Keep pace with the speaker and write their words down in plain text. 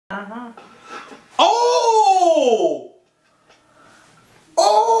Uh-huh. Oh!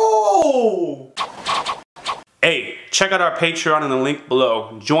 Oh! Hey, check out our Patreon in the link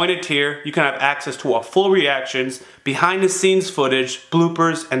below. Join a tier. You can have access to our full reactions, behind the scenes footage,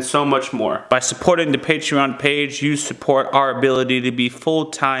 bloopers, and so much more. By supporting the Patreon page, you support our ability to be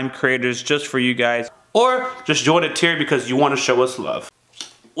full-time creators just for you guys. Or just join a tier because you want to show us love.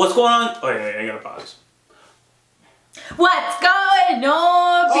 What's going on? Oh yeah, I gotta pause. What's going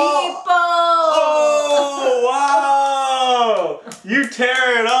on, people? Oh, wow! You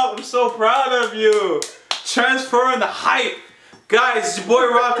tear it up. I'm so proud of you. Transferring the hype. Guys, it's your boy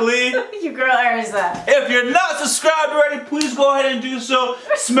YaGirlErza. YaGirlErza. If you're not subscribed already, please go ahead and do so.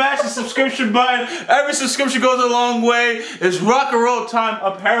 Smash the subscription button. Every subscription goes a long way. It's rock and roll time,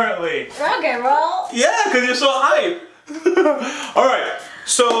 apparently. Rock and roll? Yeah, because you're so hype. Alright,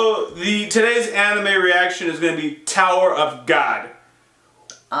 so today's anime reaction is going to be Tower of God.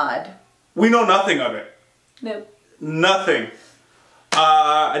 Odd. We know nothing of it. Nope. Nothing.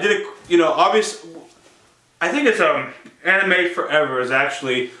 I did obvious. I think it's Anime Forever is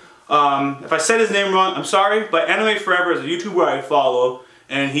actually. If I said his name wrong, I'm sorry. But Anime Forever is a YouTuber I follow,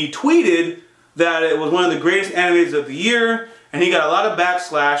 and he tweeted that it was one of the greatest animes of the year, and he got a lot of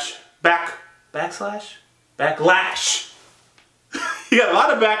backlash. He got a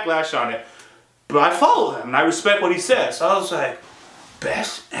lot of backlash on it. But I follow him and I respect what he says. So I was like,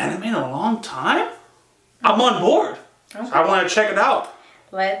 best anime in a long time? I'm on board. Okay. So I want to check it out.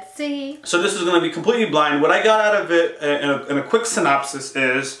 Let's see. So this is going to be completely blind. What I got out of it in a quick synopsis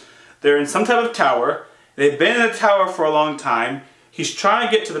is they're in some type of tower. They've been in a tower for a long time. He's trying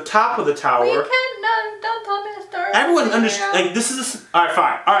to get to the top of the tower. Well, you can't, don't tell me the story. Everyone understands. Like, this is alright,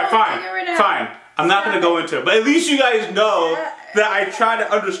 fine. Alright, fine. I'm not going to go into it. But at least you guys know that I try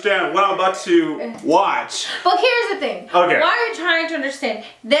to understand what I'm about to watch. But here's the thing. Okay. Why are you trying to understand?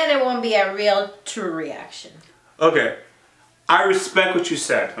 Then it won't be a real, true reaction. Okay. I respect what you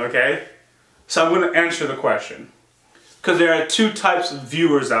said, okay? So I'm going to answer the question. Because there are two types of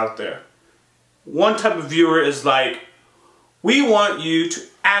viewers out there. One type of viewer is like, we want you to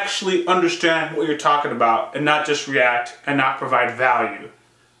actually understand what you're talking about and not just react and not provide value.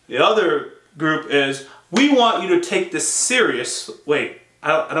 The other group is, we want you to take this serious. Wait,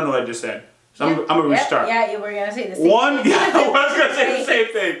 I don't know what I just said. So I'm going to restart. Yeah, you were going to say the same thing. I was going to say the same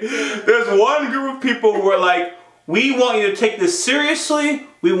thing. There's one group of people who are like, we want you to take this seriously.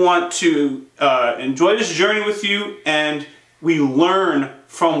 We want to enjoy this journey with you, and we learn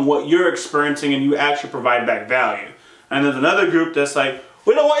from what you're experiencing, and you actually provide back value. And there's another group that's like,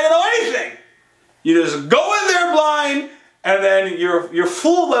 we don't want you to know anything. You just go in there blind, and then you're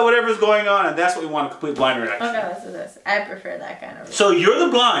fooled by whatever's going on, and that's what we want, a complete blind reaction. Okay, let's do this. I prefer that kind of reaction. So you're the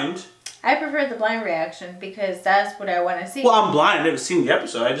blind. I prefer the blind reaction because that's what I want to see. Well, I'm blind. I've never seen the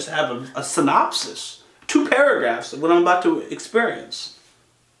episode. I just have a synopsis. 2 paragraphs of what I'm about to experience.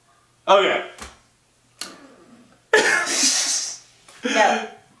 Okay. No.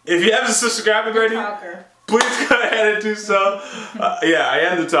 If you haven't subscribed already, please go ahead and do so. Yeah, I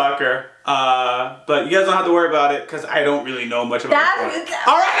am the talker. But you guys don't have to worry about it because I don't really know much about it.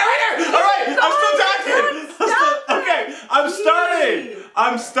 Alright! I'm still talking! Okay,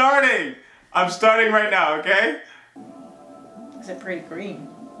 I'm starting right now, okay? Is it pretty green?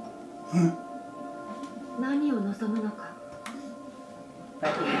 What do you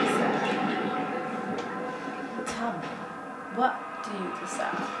decide? Tell me, what do you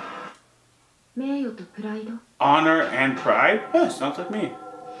decide? Honor and pride? Yeah, sounds like me.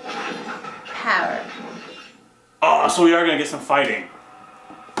 Power. Oh, so we are gonna get some fighting.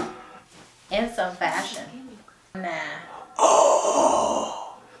 In some fashion. Nah.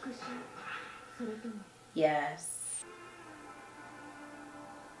 Oh! Yes.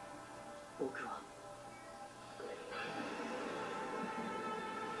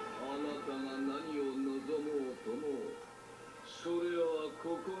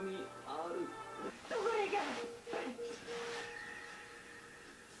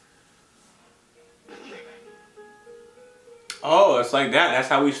 Oh, it's like that. That's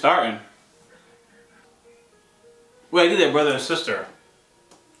how we starting. Wait, I did that brother and sister.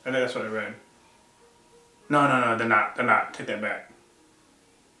 I think that's what I read. No, they're not. They're not. Take that back.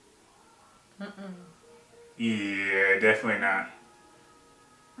 Yeah, definitely not.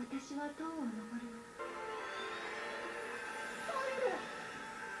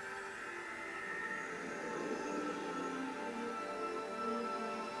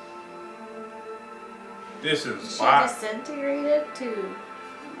 This is wild. She disintegrated too.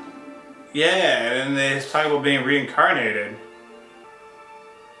 Yeah, and they talk about being reincarnated.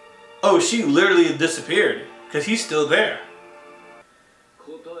 Oh, she literally disappeared because he's still there.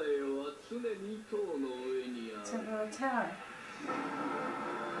 It's a little tower.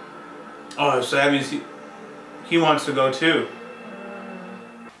 Oh, so that means he wants to go too.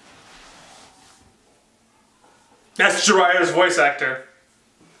 That's Jiraiya's voice actor.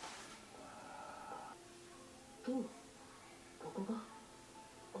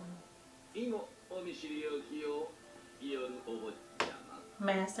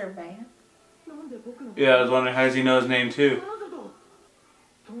 Master Band. Yeah, I was wondering, how does he know his name too?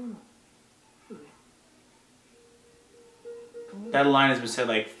 That line has been said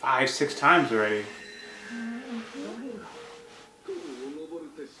like 5-6 times already.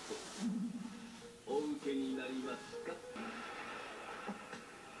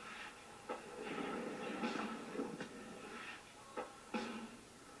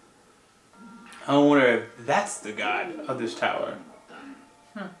 I wonder if that's the god of this tower.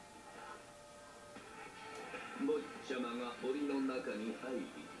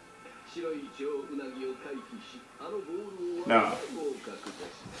 No.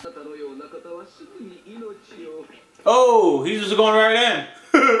 Oh, he's just going right in.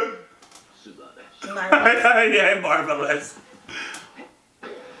 Yeah, marvelous.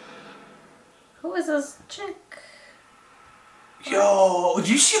 Who is this chick? Yo, did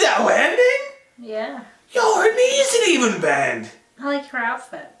you see that landing? Yeah. Yo, her knees didn't even bend. I like her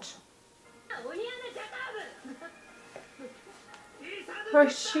outfit. Her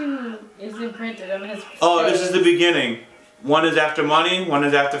shoe is imprinted on his face. Oh, this is the beginning. One is after money, one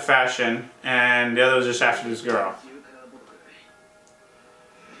is after fashion, and the other is just after this girl.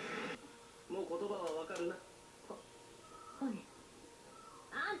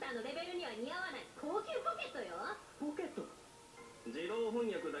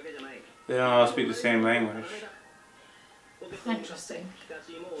 They don't all speak the same language. Interesting.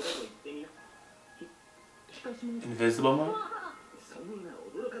 Invisible mode?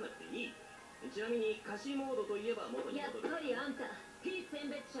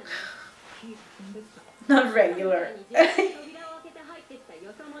 Not regular.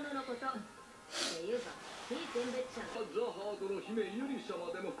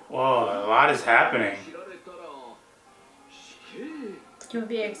 Whoa, a lot is happening. You'll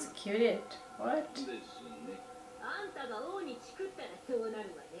be executed. What?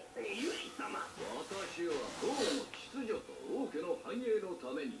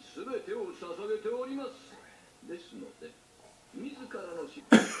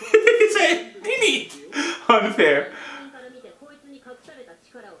 He said, Nini! Unfair.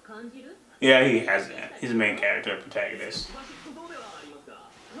 Yeah, he has that. He's the main character, protagonist.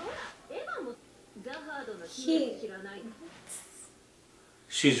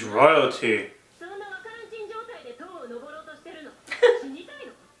 She's royalty.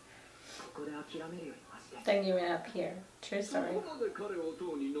 Then you went up here. True story.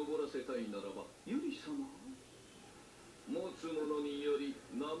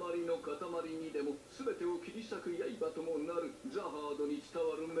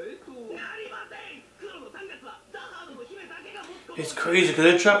 It's crazy because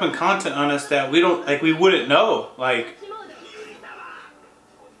they're dropping content on us that we don't, like, we wouldn't know. Like,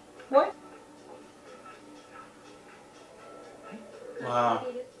 What? wow.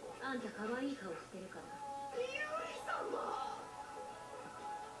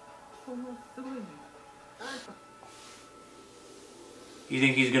 You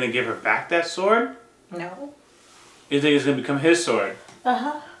think he's gonna give her back that sword? No. You think it's gonna become his sword?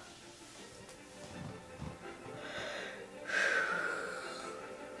 Uh-huh.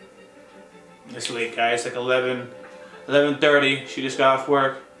 It's late, guys. Like 11:30. She just got off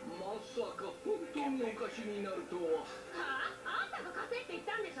work.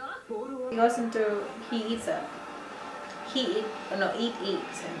 He goes into, he eats it. Eats and he's eating.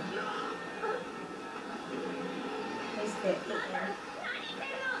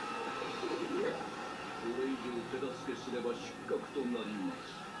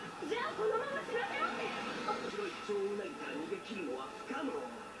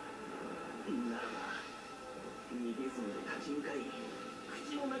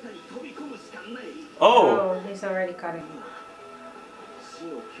 Oh! He's already cutting.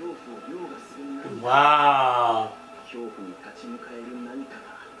 Wow!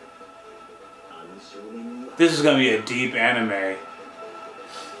 This is gonna be a deep anime.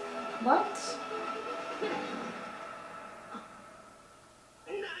 What?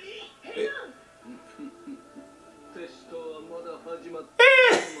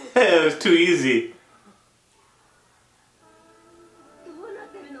 It was too easy.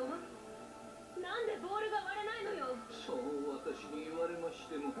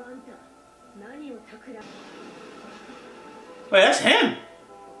 Wait, that's him.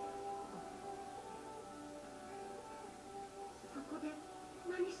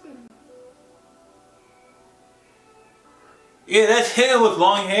 Yeah, that's him with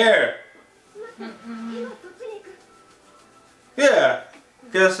long hair. Yeah.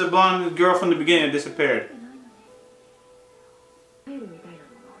 Guess the blonde girl from the beginning disappeared.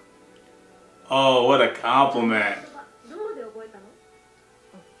 Oh, what a compliment.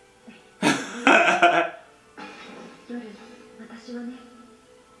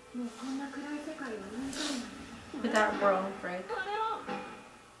 With that world, right?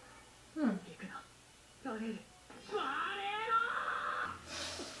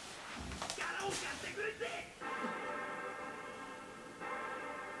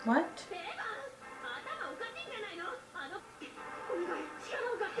 What?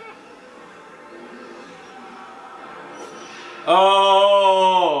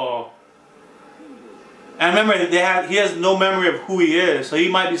 Oh. And remember, he has no memory of who he is, so he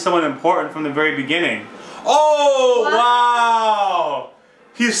might be someone important from the very beginning. Oh, what? Wow!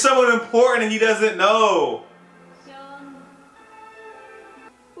 He's someone important and he doesn't know.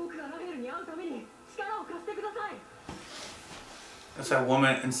 That's that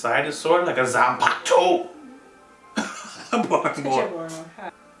woman inside the sword, like a Zanpakuto.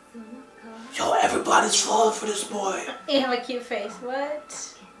 Yo, everybody's falling for this boy. You have a cute face.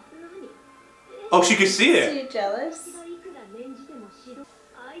 What? Oh, she can see it. Are you jealous?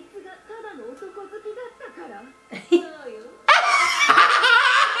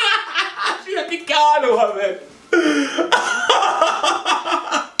 She picado, joven.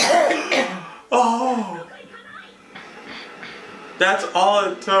 Oh. That's all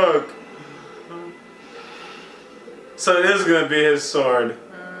it took. So it is gonna be his sword.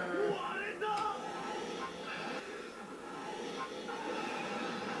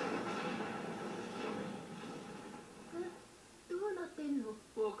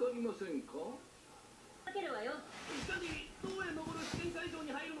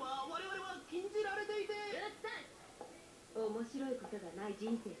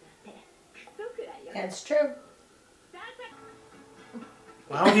 That's true.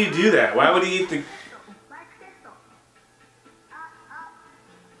 Why would he do that? Why would he eat the...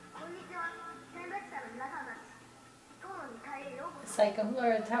 It's like a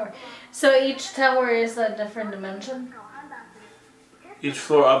tower. So each tower is a different dimension? Each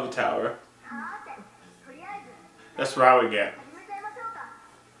floor of the tower. That's what I would get.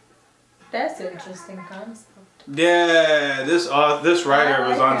 That's an interesting concept. Yeah, this writer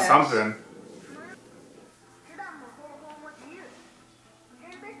was on something.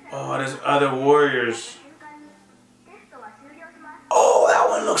 Oh, there's other warriors. Oh, that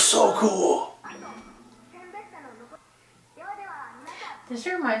one looks so cool. This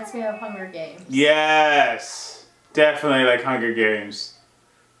reminds me of Hunger Games. Yes, definitely like Hunger Games.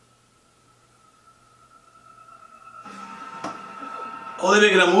 Oh, they're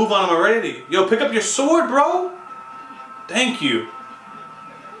making a move on him already. Yo, pick up your sword, bro. Thank you.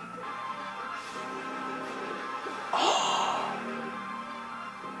 Oh.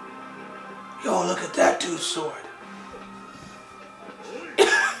 Yo, look at that dude's sword.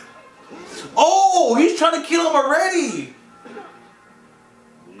 Oh, he's trying to kill him already.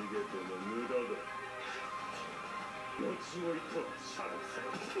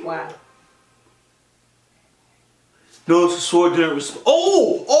 Wow. No, the sword didn't respond.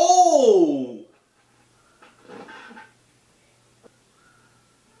 Oh! Oh!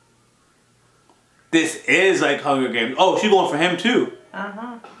 This is like Hunger Games. Oh, she's going for him too.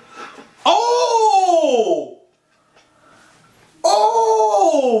 Uh-huh. Oh!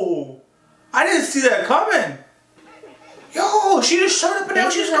 Oh! I didn't see that coming. Yo, she just showed up and now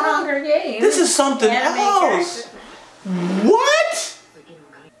she's gone. Hunger Games. This is something else. What?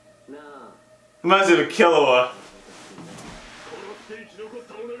 Reminds me of a Killua.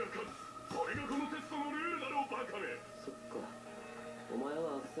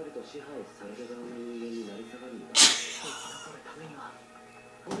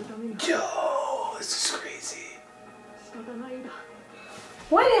 Yo, this is crazy.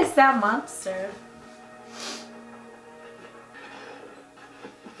 What is that monster?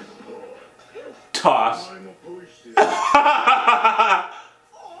 Toss.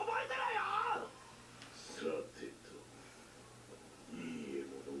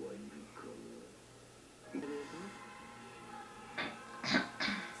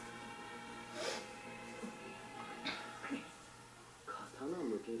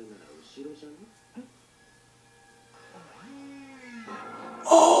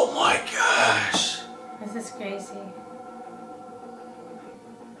 Oh my gosh. This is crazy.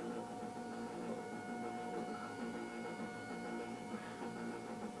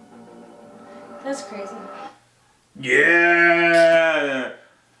 That's crazy. Yeah.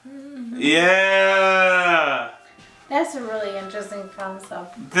 Yeah. That's That's a really interesting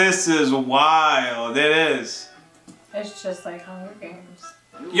concept. This is wild. It is. It's just like Hunger Games.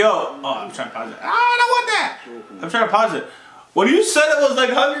 Yo, oh, I'm trying to pause it. I don't want that. I'm trying to pause it. When you said it was like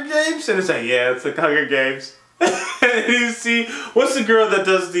Hunger Games, and it's like, yeah, it's like Hunger Games. And you see, what's the girl that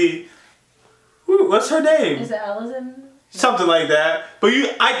does the? What's her name? Is it Allison? Something like that. But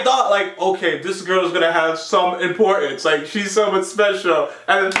I thought like, okay, this girl's gonna have some importance. Like she's someone special,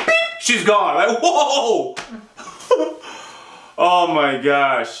 and then beep, she's gone. Like whoa! Oh my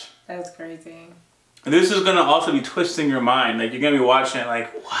gosh. That's crazy. And this is gonna also be twisting your mind. Like you're gonna be watching it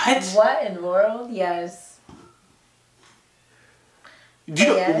like, what? What in the world? Yes.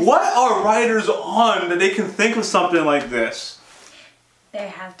 What are writers on that they can think of something like this? They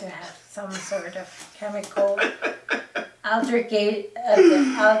have to have some sort of chemical alteration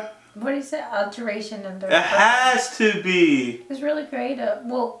in their It has to be. It's really creative.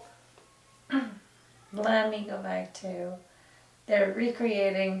 Well, let me go back to they're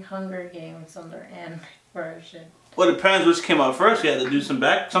recreating Hunger Games on their anime version. Well, it depends which came out first. You had to do some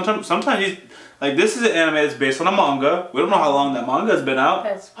back. Sometimes like this is an anime that's based on a manga. We don't know how long that manga has been out.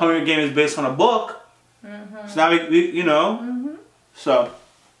 Hunger Games is based on a book. So now we you know. So.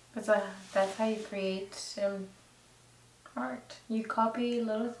 That's how you create art. You copy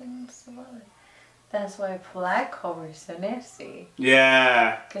little things about it. That's why Black Hole is so nasty.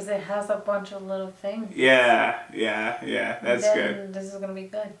 Yeah. Because it has a bunch of little things. Yeah. That's good. This is gonna be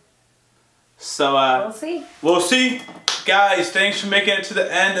good. So we'll see. We'll see. Guys, thanks for making it to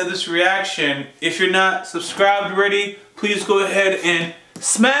the end of this reaction. If you're not subscribed already, please go ahead and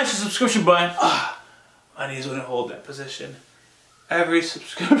smash the subscription button. My knees wouldn't hold that position. Every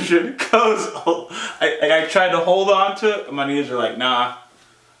subscription goes. I tried to hold on to it, and my knees are like, nah.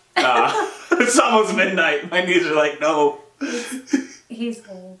 It's almost midnight. My knees are like, no. He's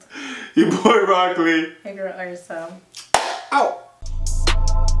old. Your boy YaGirlErza. YaGirlErza. Ow.